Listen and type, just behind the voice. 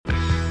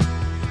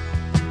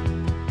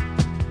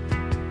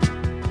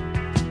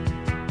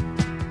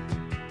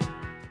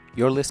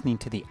You're listening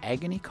to the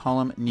Agony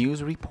Column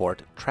News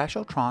Report,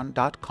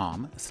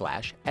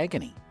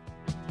 trashotron.com/agony.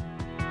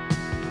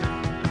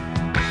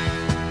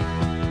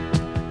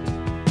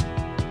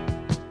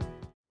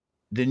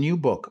 The new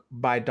book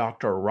by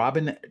Dr.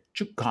 Robin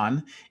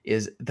Chutkan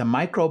is The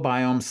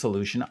Microbiome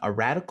Solution, a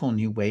radical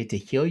new way to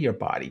heal your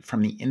body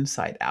from the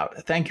inside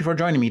out. Thank you for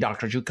joining me,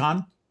 Dr.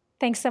 Chutkan.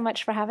 Thanks so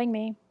much for having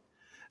me.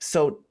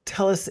 So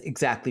tell us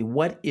exactly,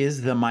 what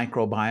is the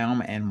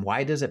microbiome and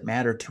why does it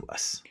matter to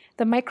us?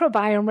 The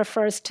microbiome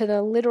refers to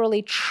the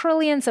literally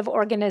trillions of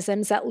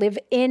organisms that live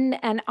in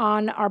and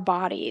on our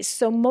bodies.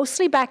 So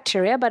mostly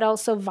bacteria, but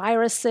also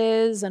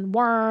viruses and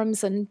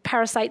worms and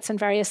parasites and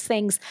various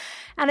things.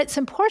 And it's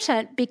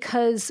important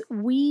because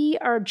we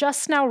are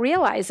just now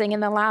realizing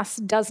in the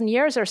last dozen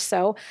years or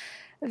so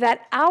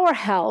that our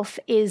health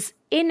is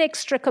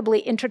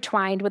inextricably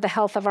intertwined with the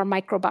health of our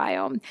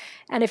microbiome.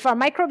 And if our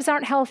microbes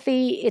aren't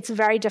healthy, it's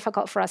very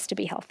difficult for us to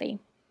be healthy.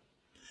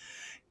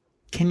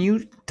 Can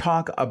you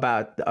talk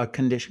about a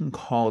condition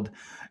called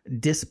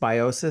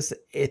dysbiosis?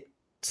 It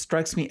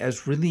strikes me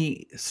as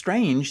really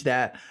strange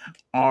that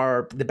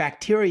the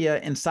bacteria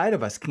inside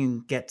of us can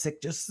get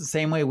sick just the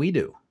same way we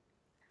do.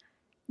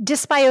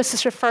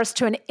 Dysbiosis refers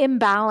to an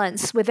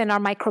imbalance within our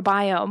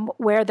microbiome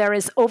where there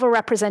is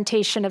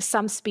overrepresentation of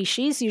some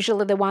species,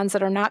 usually the ones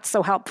that are not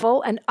so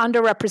helpful, and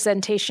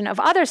underrepresentation of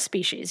other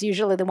species,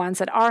 usually the ones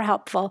that are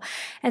helpful.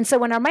 And so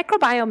when our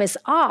microbiome is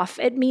off,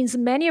 it means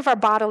many of our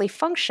bodily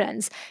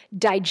functions,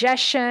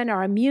 digestion,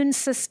 our immune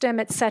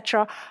system,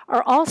 etc.,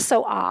 are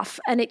also off.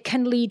 And it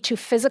can lead to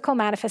physical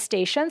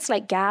manifestations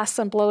like gas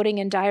and bloating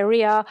and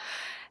diarrhea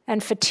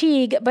and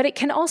fatigue, but it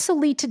can also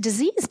lead to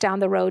disease down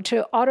the road,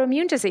 to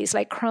autoimmune disease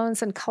like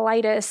Crohn's and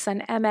colitis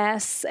and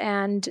MS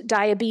and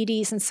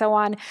diabetes and so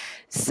on.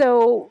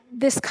 So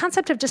this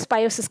concept of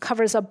dysbiosis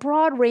covers a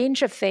broad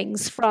range of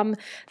things, from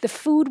the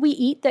food we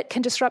eat that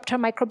can disrupt our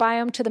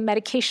microbiome to the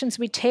medications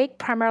we take,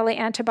 primarily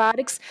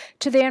antibiotics,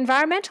 to the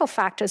environmental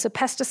factors of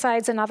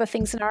pesticides and other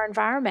things in our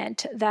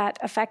environment that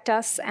affect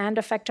us and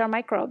affect our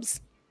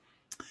microbes.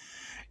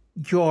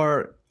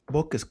 Your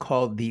book is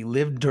called The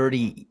Live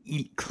Dirty,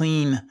 Eat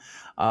Clean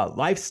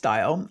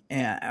Lifestyle,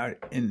 and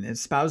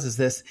espouses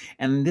this.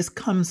 And this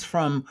comes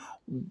from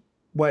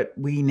what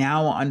we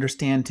now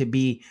understand to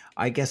be,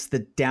 I guess, the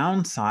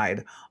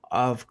downside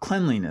of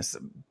cleanliness.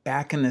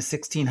 Back in the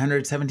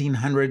 1600s,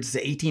 1700s,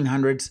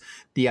 1800s,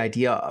 the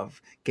idea of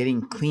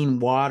getting clean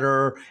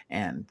water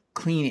and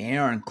clean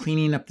air and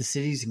cleaning up the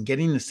cities and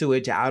getting the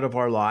sewage out of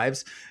our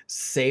lives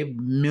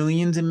saved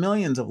millions and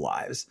millions of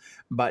lives.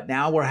 But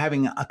now we're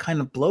having a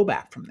kind of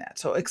blowback from that.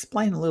 So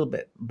explain a little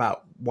bit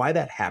about why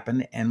that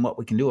happened and what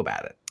we can do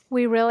about it.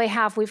 We really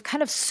have. We've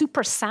kind of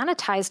super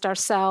sanitized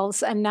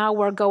ourselves, and now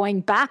we're going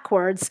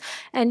backwards.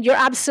 And you're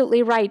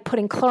absolutely right.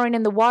 Putting chlorine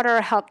in the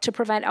water helped to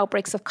prevent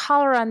outbreaks of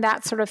cholera and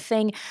that sort of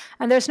thing.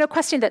 And there's no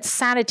question that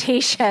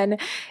sanitation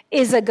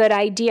is a good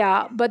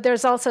idea, but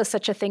there's also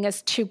such a thing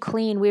as too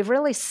clean. We've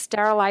really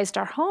sterilized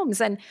our homes.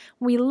 And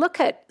we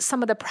look at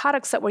some of the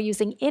products that we're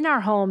using in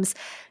our homes,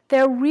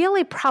 they're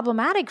really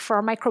problematic for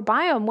our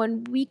microbiome.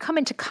 When we come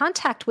into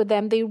contact with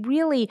them, they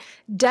really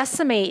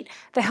decimate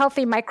the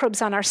healthy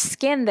microbes on our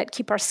skin that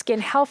keep our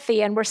skin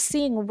healthy. And we're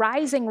seeing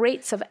rising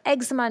rates of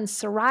eczema and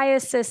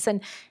psoriasis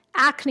and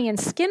acne and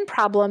skin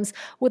problems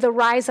with the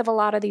rise of a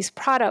lot of these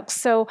products.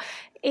 So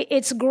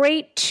it's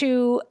great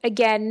to,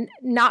 again,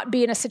 not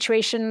be in a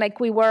situation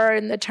like we were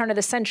in the turn of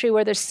the century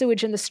where there's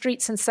sewage in the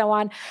streets and so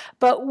on.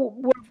 But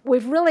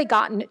we've really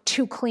gotten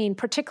too clean,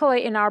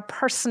 particularly in our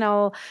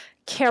personal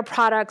care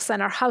products and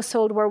our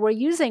household, where we're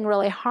using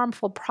really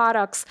harmful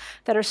products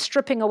that are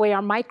stripping away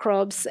our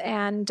microbes,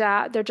 and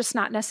they're just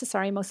not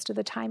necessary most of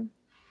the time.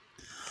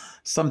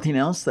 Something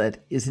else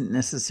that isn't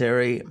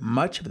necessary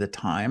much of the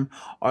time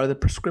are the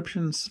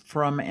prescriptions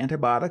from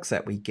antibiotics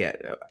that we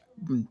get.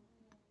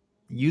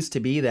 Used to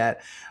be that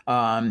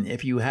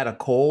if you had a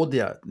cold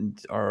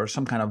or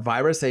some kind of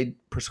virus, they'd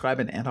prescribe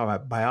an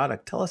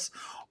antibiotic. Tell us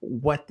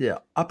what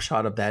the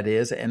upshot of that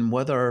is and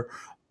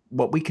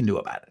what we can do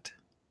about it.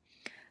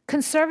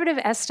 Conservative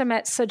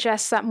estimates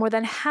suggest that more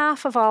than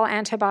half of all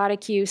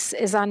antibiotic use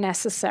is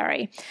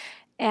unnecessary.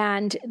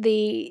 And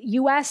the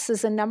U.S.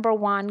 is the number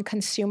one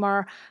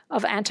consumer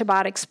of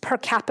antibiotics per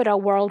capita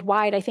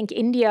worldwide. I think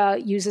India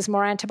uses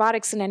more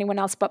antibiotics than anyone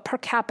else, but per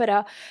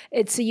capita,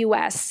 it's the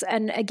U.S.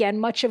 And again,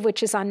 much of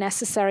which is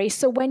unnecessary.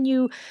 So when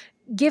you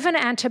give an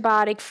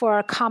antibiotic for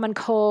a common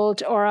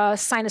cold or a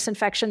sinus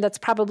infection that's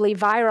probably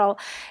viral,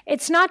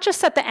 it's not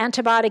just that the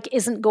antibiotic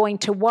isn't going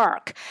to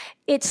work.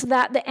 It's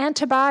that the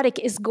antibiotic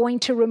is going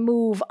to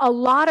remove a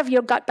lot of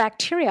your gut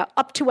bacteria,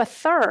 up to a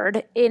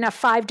third in a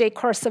 5-day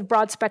course of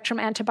broad-spectrum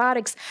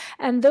antibiotics.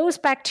 And those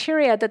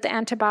bacteria that the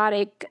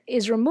antibiotic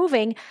is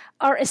removing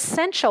are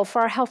essential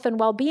for our health and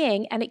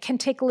well-being, and it can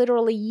take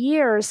literally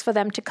years for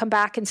them to come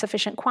back in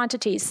sufficient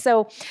quantities.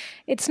 So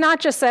it's not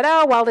just that,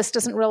 this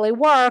doesn't really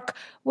work,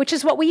 which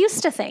is what we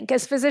used to think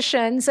as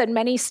physicians, and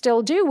many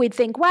still do. We'd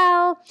think,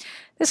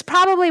 this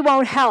probably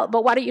won't help,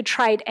 but why don't you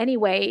try it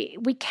anyway?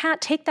 We can't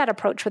take that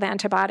approach with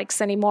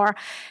antibiotics anymore.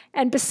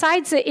 And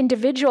besides the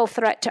individual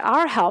threat to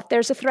our health,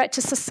 there's a threat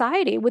to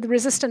society with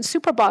resistant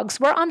superbugs.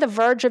 We're on the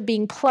verge of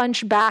being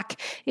plunged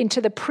back into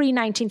the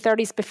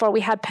pre-1930s before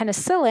we had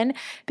penicillin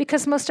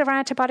because most of our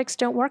antibiotics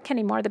don't work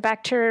anymore. The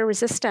bacteria are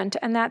resistant,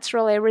 and that's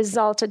really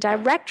a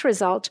direct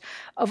result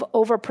of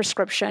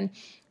overprescription.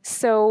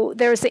 So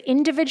there's an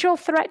individual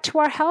threat to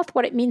our health,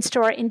 what it means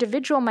to our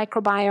individual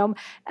microbiome,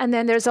 and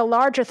then there's a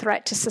larger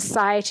threat to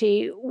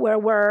society where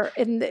we're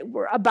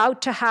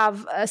about to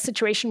have a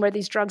situation where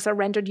these drugs are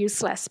rendered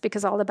useless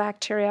because all the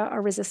bacteria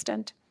are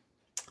resistant.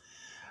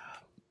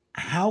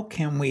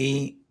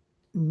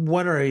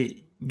 What are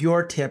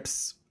your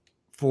tips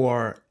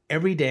for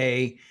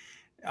everyday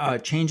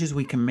changes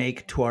we can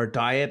make to our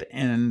diet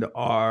and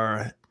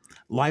our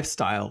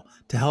lifestyle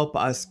to help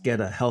us get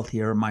a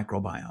healthier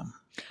microbiome?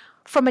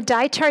 From a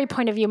dietary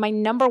point of view, my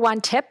number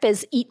one tip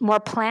is eat more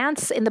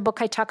plants. In the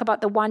book, I talk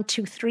about the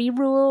 1-2-3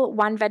 rule: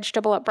 1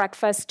 vegetable at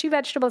breakfast, 2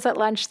 vegetables at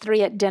lunch,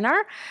 3 at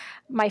dinner.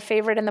 My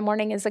favorite in the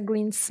morning is a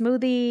green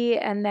smoothie,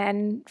 and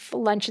then for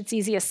lunch, it's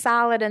easy, a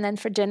salad, and then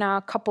for dinner,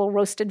 a couple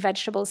roasted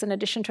vegetables in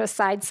addition to a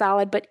side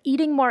salad. But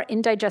eating more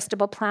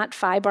indigestible plant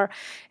fiber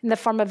in the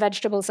form of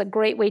vegetables is a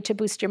great way to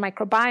boost your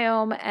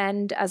microbiome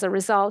and, as a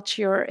result,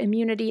 your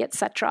immunity,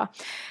 etc.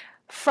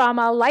 From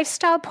a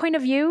lifestyle point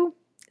of view,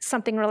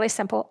 something really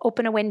simple: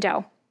 open a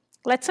window.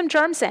 Let some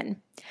germs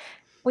in.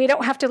 We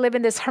don't have to live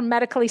in this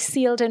hermetically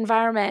sealed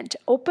environment.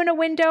 Open a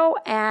window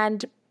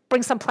and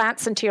bring some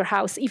plants into your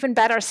house. Even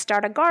better,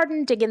 start a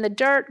garden, dig in the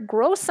dirt,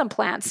 grow some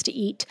plants to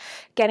eat.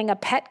 Getting a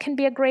pet can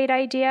be a great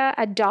idea.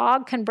 A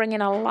dog can bring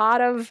in a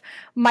lot of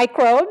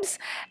microbes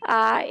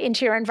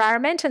into your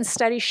environment, and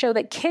studies show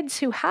that kids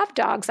who have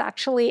dogs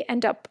actually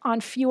end up on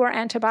fewer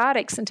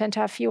antibiotics and tend to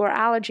have fewer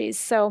allergies.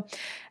 So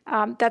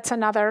that's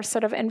another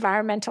sort of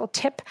environmental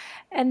tip.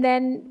 And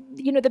then,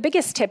 the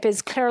biggest tip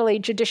is clearly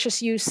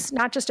judicious use,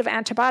 not just of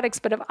antibiotics,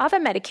 but of other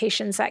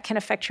medications that can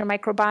affect your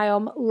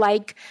microbiome,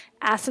 like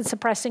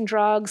acid-suppressing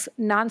drugs,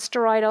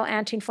 non-steroidal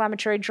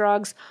anti-inflammatory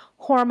drugs,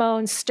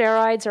 hormones,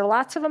 steroids. There are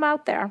lots of them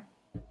out there.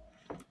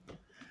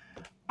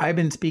 I've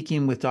been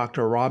speaking with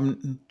Dr.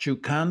 Robin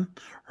Chukkan.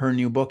 Her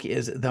new book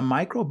is The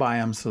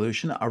Microbiome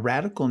Solution, a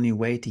radical new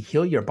way to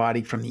heal your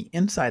body from the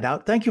inside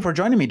out. Thank you for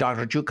joining me,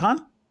 Dr.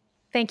 Chukkan.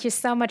 Thank you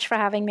so much for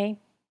having me.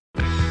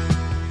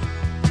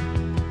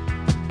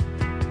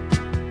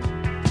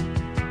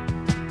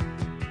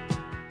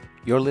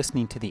 You're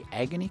listening to the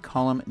Agony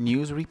Column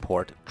News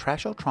Report,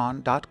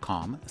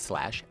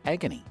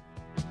 trashotron.com/agony.